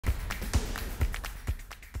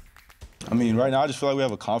I mean, right now I just feel like we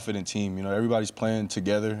have a confident team. You know, everybody's playing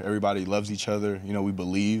together. Everybody loves each other. You know, we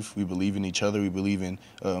believe in each other. We believe in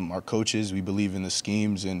our coaches. We believe in the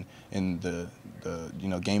schemes and the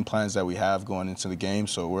game plans that we have going into the game.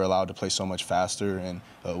 So we're allowed to play so much faster. And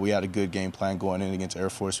we had a good game plan going in against Air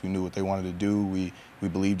Force. We knew what they wanted to do. We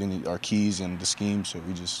believed in our keys and the scheme. So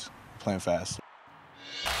we just playing fast.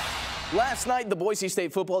 Last night, the Boise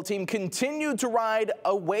State football team continued to ride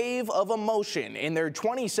a wave of emotion in their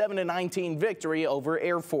 27-19 victory over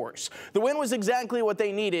Air Force. The win was exactly what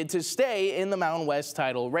they needed to stay in the Mountain West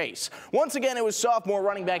title race. Once again, it was sophomore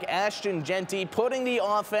running back Ashton Jeanty putting the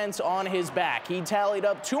offense on his back. He tallied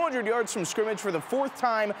up 200 yards from scrimmage for the fourth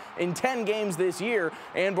time in 10 games this year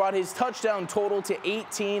and brought his touchdown total to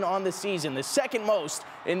 18 on the season, the second most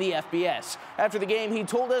in the FBS. After the game, he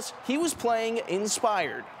told us he was playing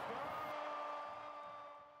inspired.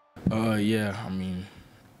 Yeah, I mean,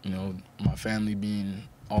 you know, my family being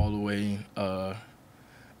all the way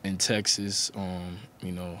in Texas,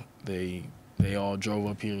 you know, they all drove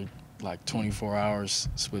up here like 24 hours,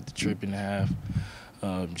 split the trip in half,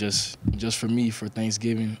 just for me for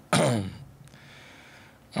Thanksgiving. I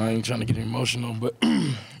ain't trying to get emotional, but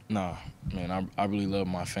nah, man, I really love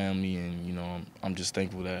my family, and you know, I'm just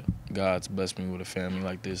thankful that God's blessed me with a family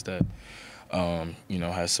like this that you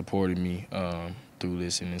know, has supported me through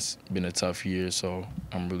this, and it's been a tough year, so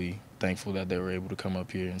I'm really thankful that they were able to come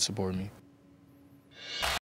up here and support me.